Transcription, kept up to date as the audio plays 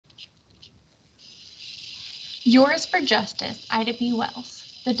Yours for Justice, Ida B.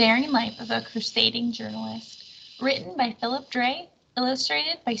 Wells, The Daring Life of a Crusading Journalist, written by Philip Dray,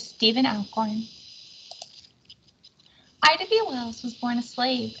 illustrated by Stephen Alcorn. Ida B. Wells was born a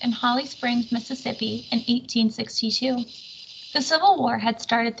slave in Holly Springs, Mississippi in 1862. The Civil War had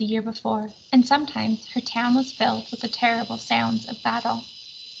started the year before, and sometimes her town was filled with the terrible sounds of battle.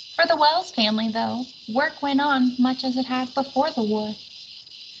 For the Wells family, though, work went on much as it had before the war.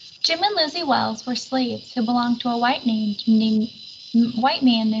 Jim and Lizzie Wells were slaves who belonged to a white man named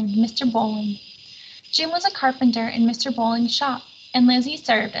Mr. Bowling. Jim was a carpenter in Mr. Bowling's shop, and Lizzie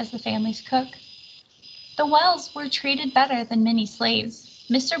served as the family's cook. The Wells were treated better than many slaves.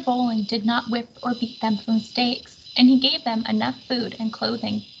 Mr. Bowling did not whip or beat them for mistakes, and he gave them enough food and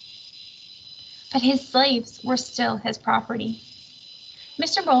clothing. But his slaves were still his property.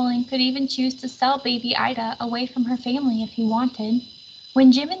 Mr. Bowling could even choose to sell baby Ida away from her family if he wanted.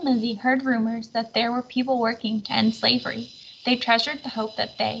 When Jim and Lizzie heard rumors that there were people working to end slavery, they treasured the hope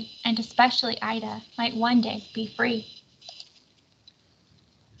that they, and especially Ida, might one day be free.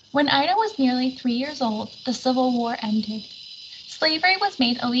 When Ida was nearly 3 years old, the Civil War ended. Slavery was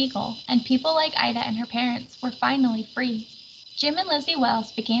made illegal, and people like Ida and her parents were finally free. Jim and Lizzie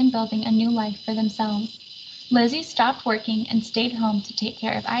Wells began building a new life for themselves. Lizzie stopped working and stayed home to take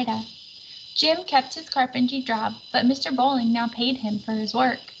care of Ida. Jim kept his carpentry job, but Mr. Bowling now paid him for his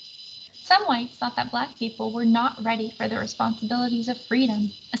work. Some whites thought that black people were not ready for the responsibilities of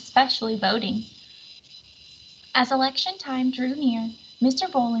freedom, especially voting. As election time drew near, Mr.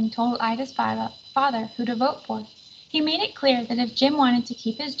 Bowling told Ida's father who to vote for. He made it clear that if Jim wanted to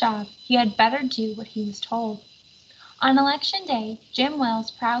keep his job, he had better do what he was told. On election day, Jim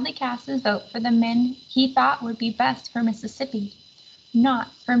Wells proudly cast his vote for the men he thought would be best for Mississippi,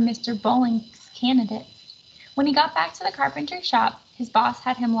 not for Mr. Bowling's candidate. When he got back to the carpentry shop, his boss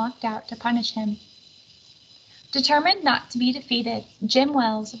had him locked out to punish him. Determined not to be defeated, Jim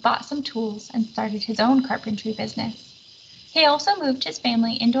Wells bought some tools and started his own carpentry business. He also moved his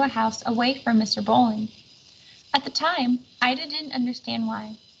family into a house away from Mr. Bowling. At the time, Ida didn't understand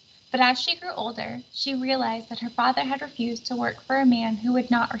why, but as she grew older, she realized that her father had refused to work for a man who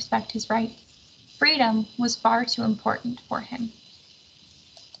would not respect his rights. Freedom was far too important for him.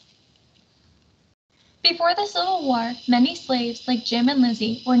 Before the Civil War, many slaves like Jim and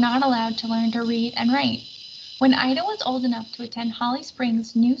Lizzie were not allowed to learn to read and write. When Ida was old enough to attend Holly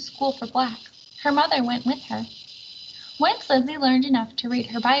Springs' new school for blacks, her mother went with her. Once Lizzie learned enough to read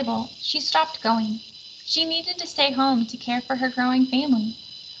her Bible, she stopped going. She needed to stay home to care for her growing family,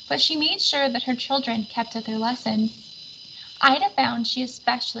 but she made sure that her children kept at their lessons. Ida found she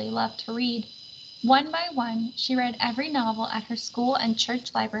especially loved to read. One by one, she read every novel at her school and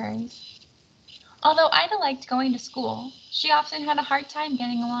church libraries. Although Ida liked going to school, she often had a hard time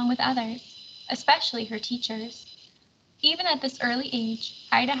getting along with others, especially her teachers. Even at this early age,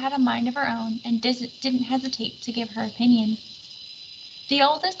 Ida had a mind of her own and didn't hesitate to give her opinion. The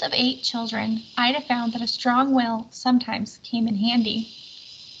oldest of 8 children, Ida found that a strong will sometimes came in handy.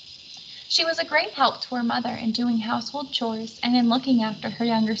 She was a great help to her mother in doing household chores and in looking after her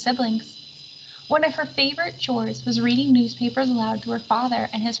younger siblings. One of her favorite chores was reading newspapers aloud to her father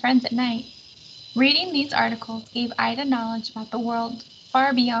and his friends at night. Reading these articles gave Ida knowledge about the world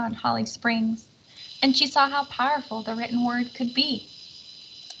far beyond Holly Springs, and she saw how powerful the written word could be.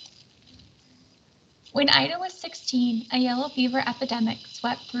 When Ida was 16, a yellow fever epidemic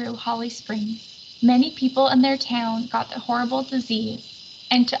swept through Holly Springs. Many people in their town got the horrible disease,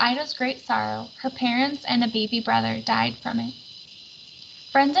 and to Ida's great sorrow, her parents and a baby brother died from it.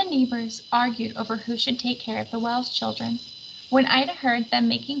 Friends and neighbors argued over who should take care of the Wells children. When Ida heard them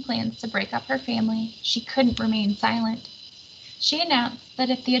making plans to break up her family, she couldn't remain silent. She announced that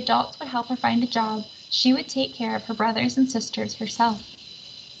if the adults would help her find a job, she would take care of her brothers and sisters herself.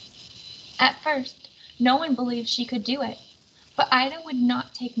 At first, no one believed she could do it, but Ida would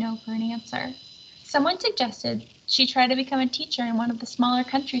not take no for an answer. Someone suggested she try to become a teacher in one of the smaller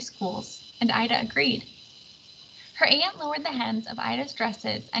country schools, and Ida agreed. Her aunt lowered the hems of Ida's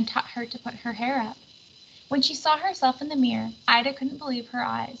dresses and taught her to put her hair up. When she saw herself in the mirror, Ida couldn't believe her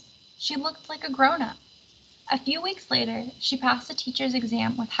eyes. She looked like a grown-up. A few weeks later, she passed the teacher's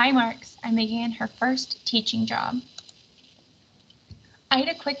exam with high marks and began her first teaching job.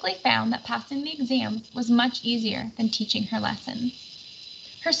 Ida quickly found that passing the exams was much easier than teaching her lessons.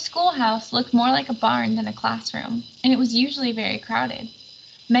 Her schoolhouse looked more like a barn than a classroom, and it was usually very crowded.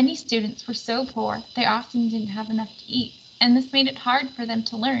 Many students were so poor they often didn't have enough to eat, and this made it hard for them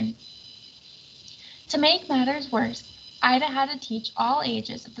to learn. To make matters worse, Ida had to teach all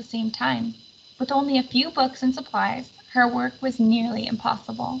ages at the same time. With only a few books and supplies, her work was nearly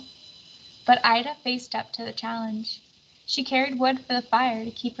impossible. But Ida faced up to the challenge. She carried wood for the fire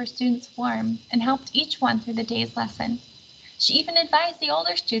to keep her students warm and helped each one through the day's lesson. She even advised the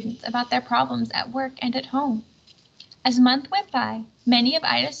older students about their problems at work and at home. As months went by, many of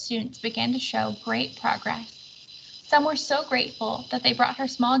Ida's students began to show great progress. Some were so grateful that they brought her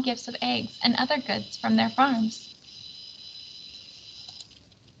small gifts of eggs and other goods from their farms.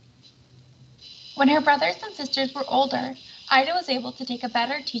 When her brothers and sisters were older, Ida was able to take a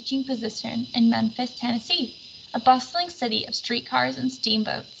better teaching position in Memphis, Tennessee, a bustling city of streetcars and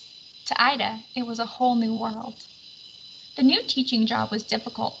steamboats. To Ida, it was a whole new world. The new teaching job was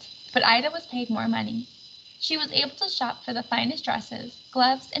difficult, but Ida was paid more money. She was able to shop for the finest dresses,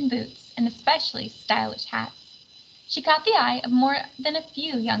 gloves, and boots, and especially stylish hats. She caught the eye of more than a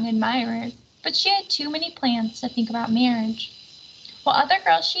few young admirers, but she had too many plans to think about marriage. While other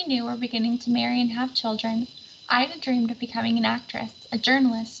girls she knew were beginning to marry and have children, Ida dreamed of becoming an actress, a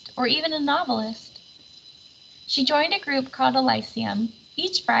journalist, or even a novelist. She joined a group called a lyceum.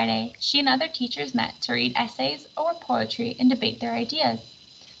 Each Friday, she and other teachers met to read essays or poetry and debate their ideas.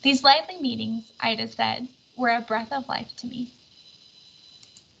 These lively meetings, Ida said, were a breath of life to me.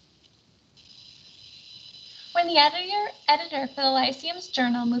 When the editor for the Lyceum's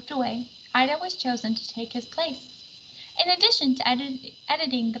journal moved away, Ida was chosen to take his place. In addition to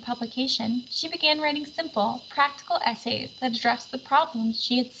editing the publication, she began writing simple, practical essays that addressed the problems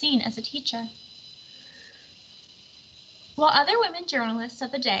she had seen as a teacher. While other women journalists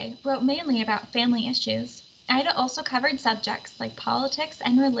of the day wrote mainly about family issues, Ida also covered subjects like politics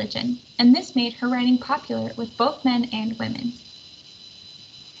and religion, and this made her writing popular with both men and women.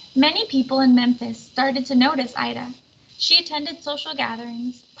 Many people in Memphis started to notice Ida. She attended social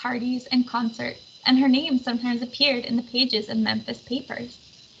gatherings, parties, and concerts, and her name sometimes appeared in the pages of Memphis papers.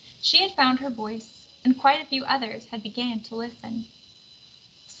 She had found her voice, and quite a few others had begun to listen.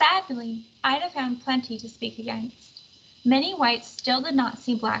 Sadly, Ida found plenty to speak against. Many whites still did not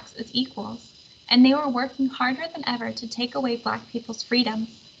see blacks as equals, and they were working harder than ever to take away black people's freedoms.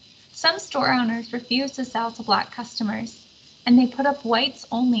 Some store owners refused to sell to black customers, and they put up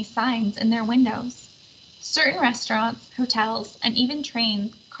whites-only signs in their windows. Certain restaurants, hotels, and even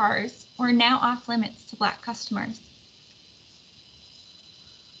train cars were now off limits to black customers.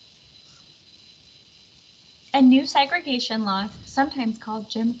 And new segregation laws, sometimes called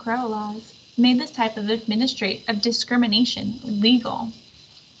Jim Crow laws, made this type of discrimination legal.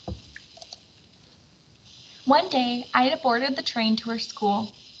 One day, Ida boarded the train to her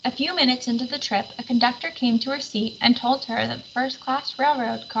school. A few minutes into the trip, a conductor came to her seat and told her that the first-class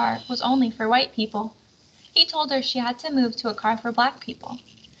railroad car was only for white people. He told her she had to move to a car for black people.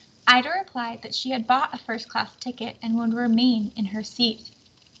 Ida replied that she had bought a first-class ticket and would remain in her seat.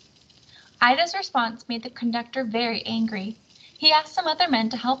 Ida's response made the conductor very angry. He asked some other men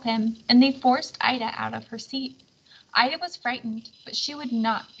to help him, and they forced Ida out of her seat. Ida was frightened, but she would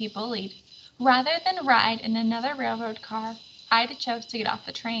not be bullied. Rather than ride in another railroad car, Ida chose to get off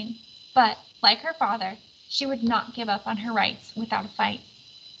the train. But, like her father, she would not give up on her rights without a fight.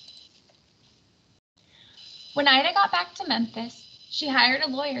 When Ida got back to Memphis, she hired a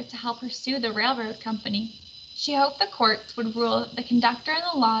lawyer to help her sue the railroad company. She hoped the courts would rule that the conductor and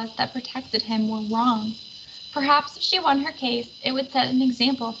the laws that protected him were wrong. Perhaps if she won her case, it would set an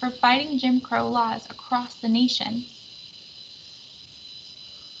example for fighting Jim Crow laws across the nation.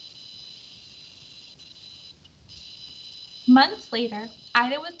 Months later,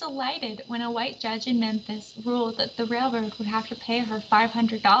 Ida was delighted when a white judge in Memphis ruled that the railroad would have to pay her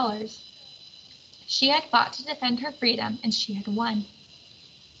 $500. She had fought to defend her freedom, and she had won.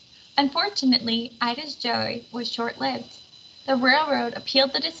 Unfortunately, Ida's joy was short-lived. The railroad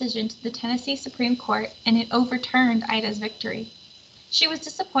appealed the decision to the Tennessee Supreme Court, and it overturned Ida's victory. She was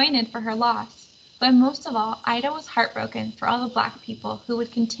disappointed for her loss, but most of all, Ida was heartbroken for all the black people who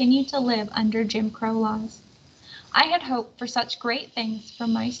would continue to live under Jim Crow laws. I had hoped for such great things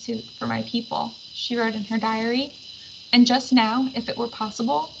from my suit for my people, she wrote in her diary, and just now, if it were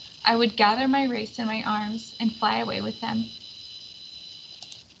possible, I would gather my race in my arms and fly away with them.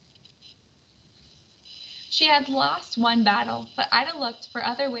 She had lost one battle, but Ida looked for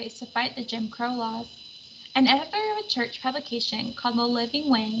other ways to fight the Jim Crow laws. An editor of a church publication called The Living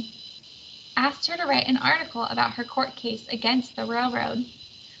Way asked her to write an article about her court case against the railroad.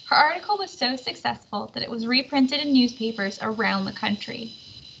 Her article was so successful that it was reprinted in newspapers around the country.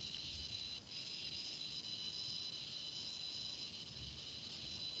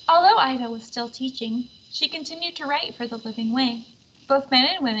 Although Ida was still teaching, she continued to write for The Living Way. Both men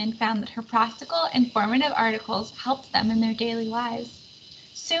and women found that her practical, informative articles helped them in their daily lives.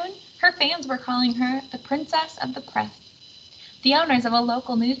 Soon, her fans were calling her the Princess of the Press. The owners of a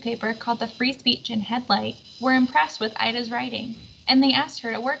local newspaper called the Free Speech and Headlight were impressed with Ida's writing, and they asked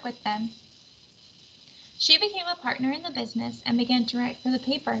her to work with them. She became a partner in the business and began to write for the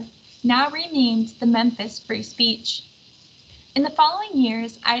paper, now renamed the Memphis Free Speech. In the following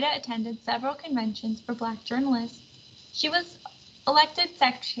years, Ida attended several conventions for Black journalists. She was elected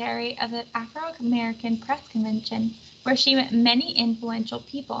secretary of the Afro-American Press Convention, where she met many influential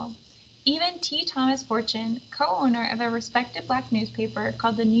people. Even T. Thomas Fortune, co-owner of a respected Black newspaper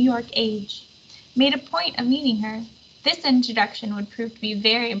called the New York Age, made a point of meeting her. This introduction would prove to be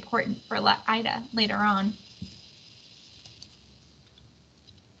very important for Ida later on.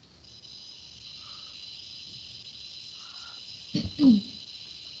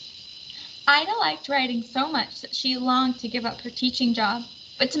 Ida liked writing so much that she longed to give up her teaching job,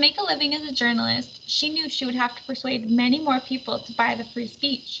 but to make a living as a journalist, she knew she would have to persuade many more people to buy the free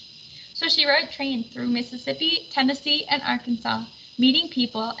speech. So she rode trains through Mississippi, Tennessee, and Arkansas, meeting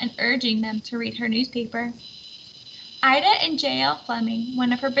people and urging them to read her newspaper. Ida and J.L. Fleming,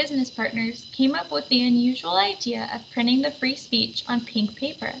 one of her business partners, came up with the unusual idea of printing the free speech on pink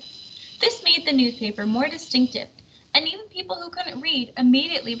paper. This made the newspaper more distinctive, and even people who couldn't read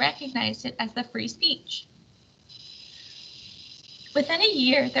immediately recognized it as the free speech. Within a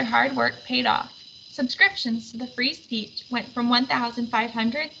year, their hard work paid off. Subscriptions to the free speech went from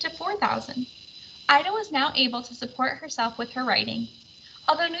 1,500 to 4,000. Ida was now able to support herself with her writing.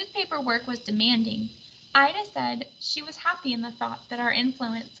 Although newspaper work was demanding, Ida said she was happy in the thought that our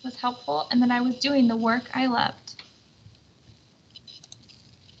influence was helpful and that I was doing the work I loved.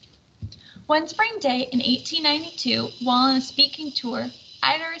 One spring day in 1892, while on a speaking tour,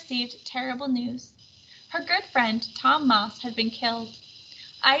 Ida received terrible news. Her good friend, Tom Moss, had been killed.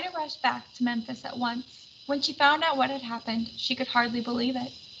 Ida rushed back to Memphis at once. When she found out what had happened, she could hardly believe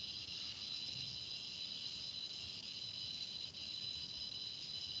it.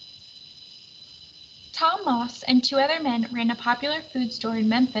 Tom Moss and two other men ran a popular food store in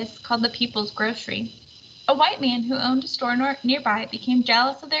Memphis called the People's Grocery. A white man who owned a store nearby became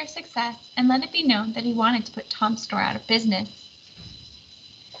jealous of their success and let it be known that he wanted to put Tom's store out of business.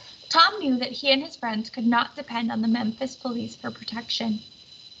 Tom knew that he and his friends could not depend on the Memphis police for protection.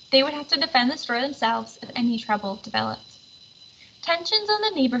 They would have to defend the store themselves if any trouble developed. Tensions in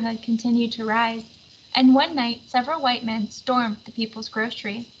the neighborhood continued to rise, and one night several white men stormed the People's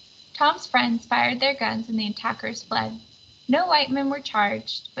Grocery. Tom's friends fired their guns and the attackers fled. No white men were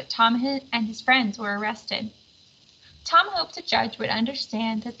charged, but Tom and his friends were arrested. Tom hoped a judge would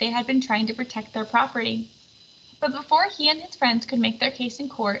understand that they had been trying to protect their property. But before he and his friends could make their case in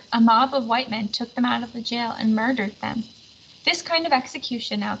court, a mob of white men took them out of the jail and murdered them. This kind of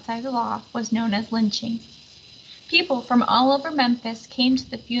execution outside the law was known as lynching. People from all over Memphis came to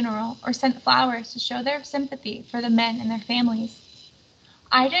the funeral or sent flowers to show their sympathy for the men and their families.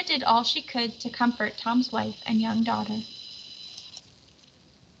 Ida did all she could to comfort Tom's wife and young daughter.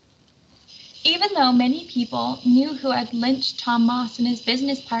 Even though many people knew who had lynched Tom Moss and his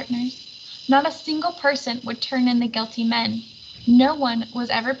business partners, not a single person would turn in the guilty men. No one was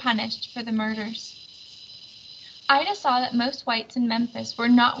ever punished for the murders. Ida saw that most whites in Memphis were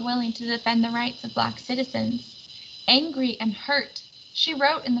not willing to defend the rights of Black citizens. Angry and hurt, she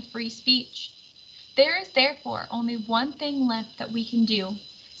wrote in the Free Speech, "There is therefore only one thing left that we can do: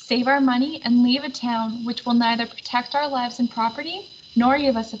 save our money and leave a town which will neither protect our lives and property nor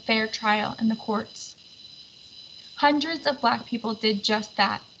give us a fair trial in the courts." Hundreds of Black people did just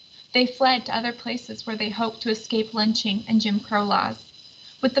that. They fled to other places where they hoped to escape lynching and Jim Crow laws.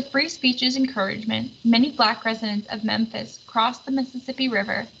 With the free speech's encouragement, many Black residents of Memphis crossed the Mississippi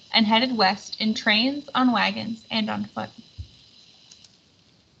River and headed west in trains, on wagons, and on foot.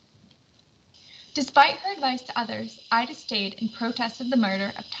 Despite her advice to others, Ida stayed and protested the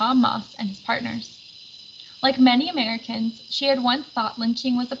murder of Tom Moss and his partners. Like many Americans, she had once thought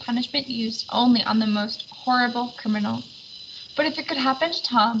lynching was a punishment used only on the most horrible criminals. But if it could happen to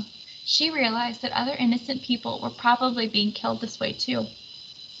Tom, she realized that other innocent people were probably being killed this way too.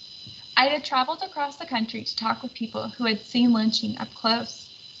 Ida traveled across the country to talk with people who had seen lynching up close.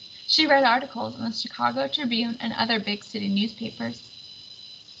 She read articles in the Chicago Tribune and other big city newspapers.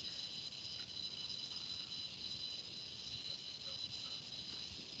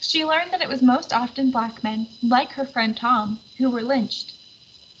 She learned that it was most often Black men, like her friend Tom, who were lynched.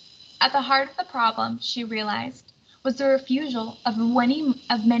 At the heart of the problem, she realized, was the refusal of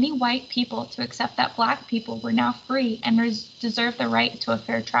many white people to accept that Black people were now free and deserved the right to a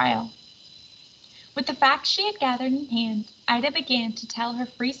fair trial. With the facts she had gathered in hand, Ida began to tell her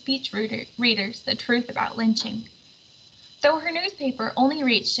free speech readers the truth about lynching. Though her newspaper only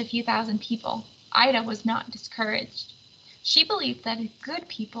reached a few thousand people, Ida was not discouraged. She believed that if good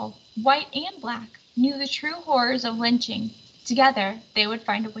people, white and black, knew the true horrors of lynching, together they would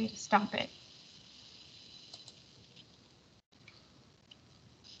find a way to stop it.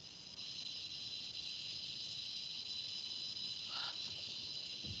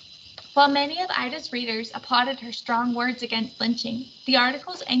 While many of Ida's readers applauded her strong words against lynching, the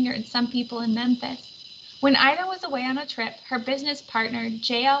articles angered some people in Memphis. When Ida was away on a trip, her business partner,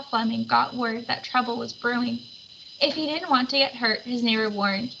 J.L. Fleming, got word that trouble was brewing. If he didn't want to get hurt, his neighbor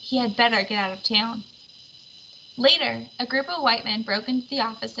warned, he had better get out of town. Later, a group of white men broke into the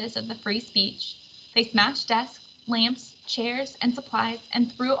offices of the Free Speech. They smashed desks, lamps, chairs, and supplies,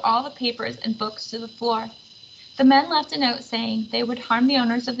 and threw all the papers and books to the floor. The men left a note saying they would harm the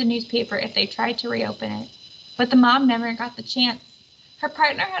owners of the newspaper if they tried to reopen it. But the mob never got the chance. Her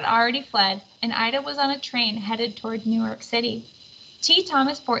partner had already fled, and Ida was on a train headed toward New York City. T.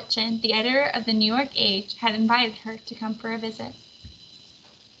 Thomas Fortune, the editor of the New York Age, had invited her to come for a visit.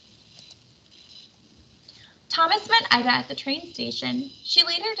 Thomas met Ida at the train station. She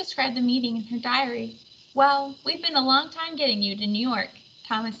later described the meeting in her diary. "Well, we've been a long time getting you to New York,"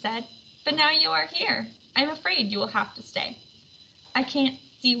 Thomas said, "but now you are here. I'm afraid you will have to stay." "I can't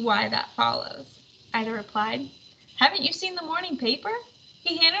see why that follows," Ida replied. "Haven't you seen the morning paper?"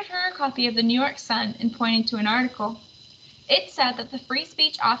 He handed her a copy of the New York Sun and pointed to an article. It said that the Free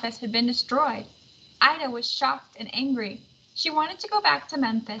Speech office had been destroyed. Ida was shocked and angry. She wanted to go back to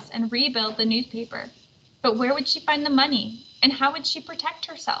Memphis and rebuild the newspaper. But where would she find the money, and how would she protect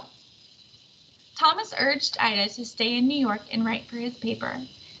herself? Thomas urged Ida to stay in New York and write for his paper,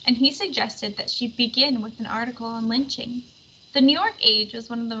 and he suggested that she begin with an article on lynching. The New York Age was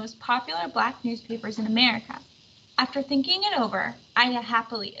one of the most popular black newspapers in America. After thinking it over, Ida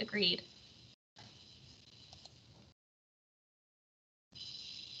happily agreed.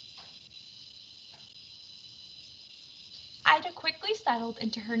 Ida quickly settled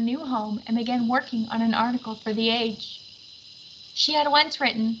into her new home and began working on an article for the Age. She had once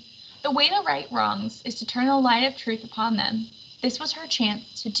written, "The way to right wrongs is to turn the light of truth upon them." This was her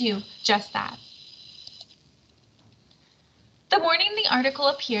chance to do just that. The morning the article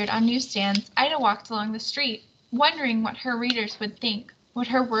appeared on newsstands, Ida walked along the street, wondering what her readers would think. Would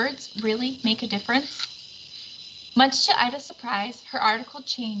her words really make a difference? Much to Ida's surprise, her article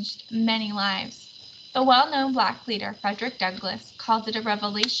changed many lives. The well-known black leader, Frederick Douglass, called it a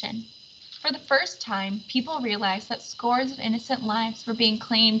revelation. For the first time, people realized that scores of innocent lives were being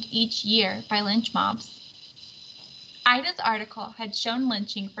claimed each year by lynch mobs. Ida's article had shown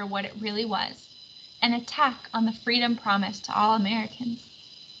lynching for what it really was, an attack on the freedom promised to all Americans.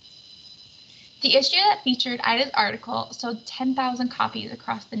 The issue that featured Ida's article sold 10,000 copies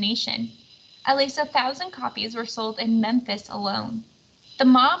across the nation. At least 1,000 copies were sold in Memphis alone. The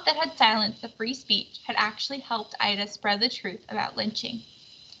mob that had silenced the free speech had actually helped Ida spread the truth about lynching.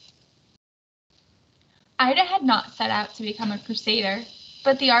 Ida had not set out to become a crusader,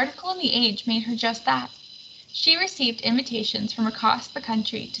 but the article in the Age made her just that. She received invitations from across the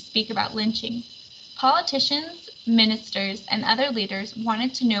country to speak about lynching. Politicians, ministers, and other leaders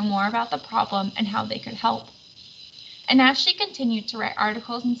wanted to know more about the problem and how they could help. And as she continued to write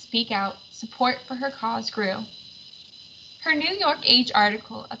articles and speak out, support for her cause grew. Her New York Age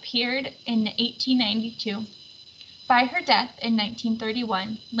article appeared in 1892. By her death in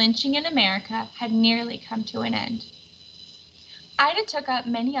 1931, lynching in America had nearly come to an end. Ida took up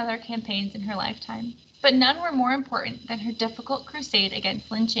many other campaigns in her lifetime, but none were more important than her difficult crusade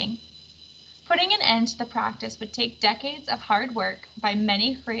against lynching. Putting an end to the practice would take decades of hard work by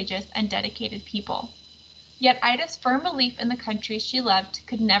many courageous and dedicated people. Yet Ida's firm belief in the country she loved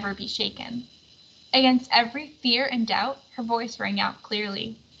could never be shaken. Against every fear and doubt, her voice rang out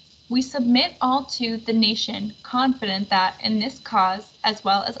clearly. We submit all to the nation, confident that in this cause, as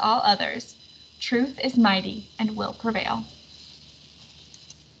well as all others, truth is mighty and will prevail.